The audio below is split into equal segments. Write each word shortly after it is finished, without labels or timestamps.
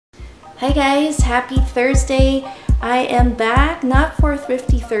Hi guys, happy Thursday. I am back, not for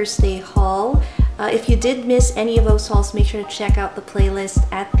Thrifty Thursday haul. If you did miss any of those hauls, make sure to check out the playlist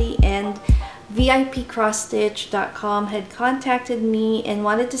at the end. Vipcrossstitch.com had contacted me and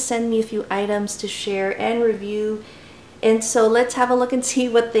wanted to send me a few items to share and review. And so let's have a look and see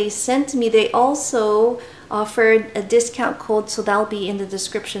what they sent me. They also offered a discount code, so that'll be in the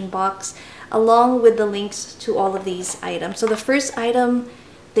description box, along with the links to all of these items. So the first item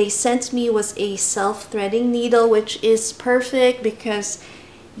they sent me was a self-threading needle, which is perfect because,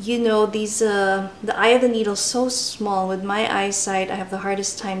 you know, these the eye of the needle is so small. With my eyesight, I have the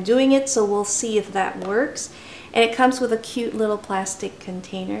hardest time doing it, so we'll see if that works. And it comes with a cute little plastic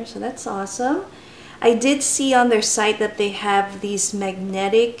container, so that's awesome. I did see on their site that they have these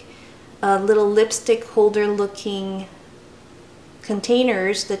magnetic little lipstick holder looking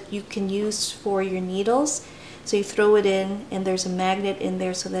containers that you can use for your needles. So you throw it in and there's a magnet in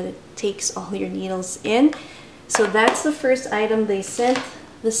there so that it takes all your needles in. So that's the first item they sent.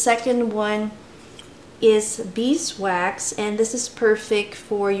 The second one is beeswax, and this is perfect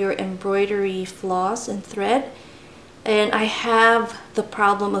for your embroidery floss and thread. And I have the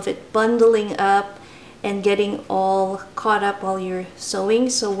problem of it bundling up and getting all caught up while you're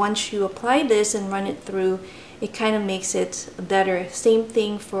sewing. So once you apply this and run it through, it kind of makes it better. Same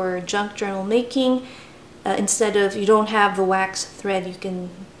thing for junk journal making. Instead of, you don't have the wax thread, you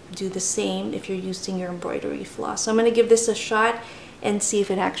can do the same if you're using your embroidery floss. So I'm going to give this a shot and see if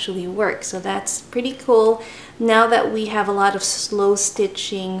it actually works. So that's pretty cool. Now that we have a lot of slow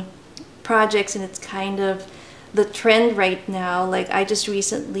stitching projects and it's kind of the trend right now, like I just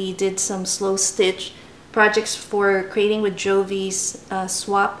recently did some slow stitch projects for Creating with Jovi's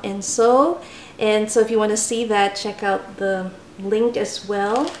Swap and Sew. And so if you want to see that, check out the link as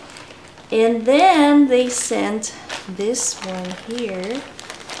well. And then they sent this one here,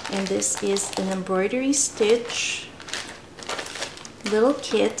 and this is an embroidery stitch little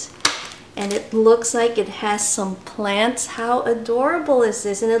kit, and it looks like it has some plants. How adorable is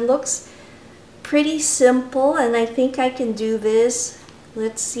this? And it looks pretty simple, and I think I can do this.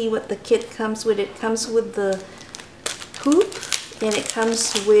 Let's see what the kit comes with. It comes with the hoop, and it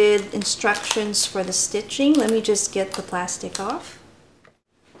comes with instructions for the stitching. Let me just get the plastic off.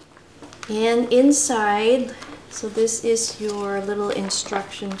 And inside, so this is your little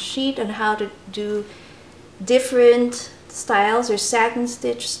instruction sheet on how to do different styles. There's satin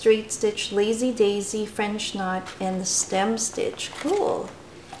stitch, straight stitch, lazy daisy, French knot, and the stem stitch. Cool.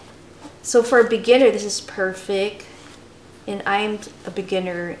 So for a beginner, this is perfect. And I'm a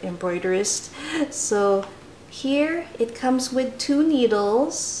beginner embroiderist. So here it comes with 2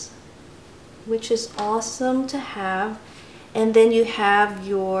 needles, which is awesome to have. And then you have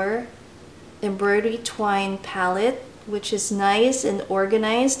your embroidery twine palette, which is nice and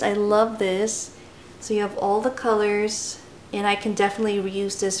organized. I love this. So you have all the colors, and I can definitely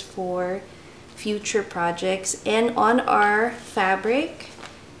reuse this for future projects. And on our fabric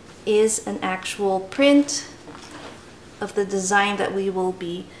is an actual print of the design that we will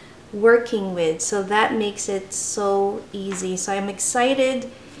be working with. So that makes it so easy. So I'm excited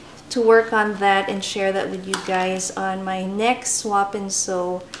to work on that and share that with you guys on my next Swap and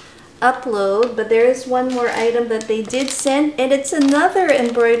Sew upload. But there is one more item that they did send, and it's another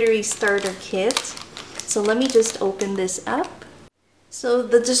embroidery starter kit. So let me just open this up. So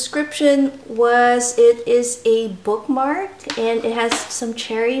the description was, it is a bookmark and it has some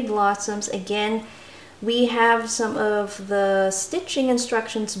cherry blossoms. Again, we have some of the stitching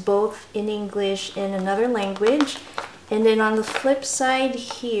instructions both in English and another language. And then on the flip side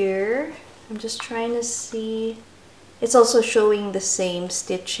here, I'm just trying to see, it's also showing the same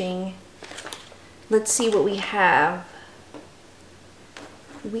stitching. Let's see what we have.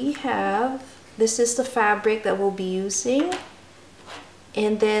 We have, this is the fabric that we'll be using.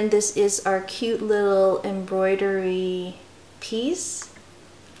 And then this is our cute little embroidery piece.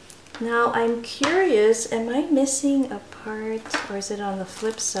 Now I'm curious, am I missing a part, or is it on the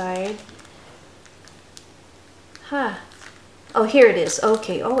flip side? Huh. Oh, here it is.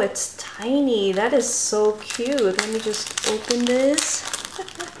 Okay. Oh, it's tiny. That is so cute. Let me just open this.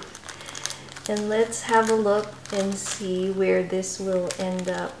 And let's have a look and see where this will end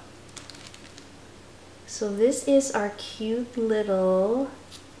up. So this is our cute little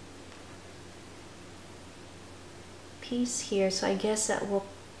piece here. So I guess that we'll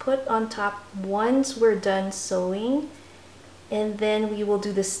put on top once we're done sewing. And then we will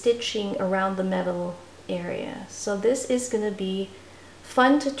do the stitching around the metal area. So this is going to be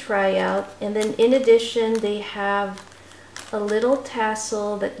fun to try out. And then in addition, they have a little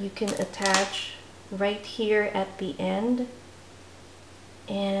tassel that you can attach right here at the end.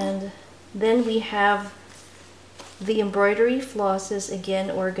 And Then we have the embroidery flosses,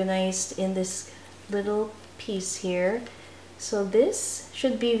 again organized in this little piece here. So this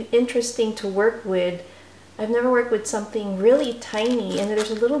should be interesting to work with. I've never worked with something really tiny, and there's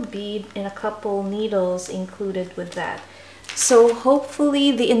a little bead and a couple needles included with that. So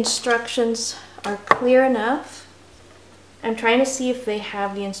hopefully the instructions are clear enough. I'm trying to see if they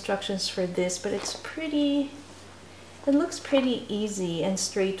have the instructions for this, but it looks pretty easy and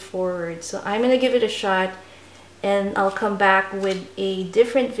straightforward. So I'm gonna give it a shot, and I'll come back with a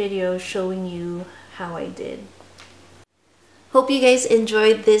different video showing you how I did. Hope you guys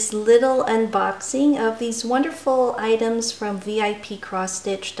enjoyed this little unboxing of these wonderful items from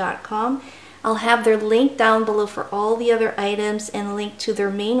Vipcrossstitch.com. I'll have their link down below for all the other items and a link to their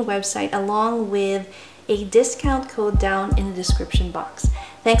main website along with a discount code down in the description box.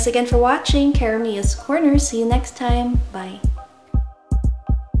 Thanks again for watching. Caramia's Corner. See you next time. Bye.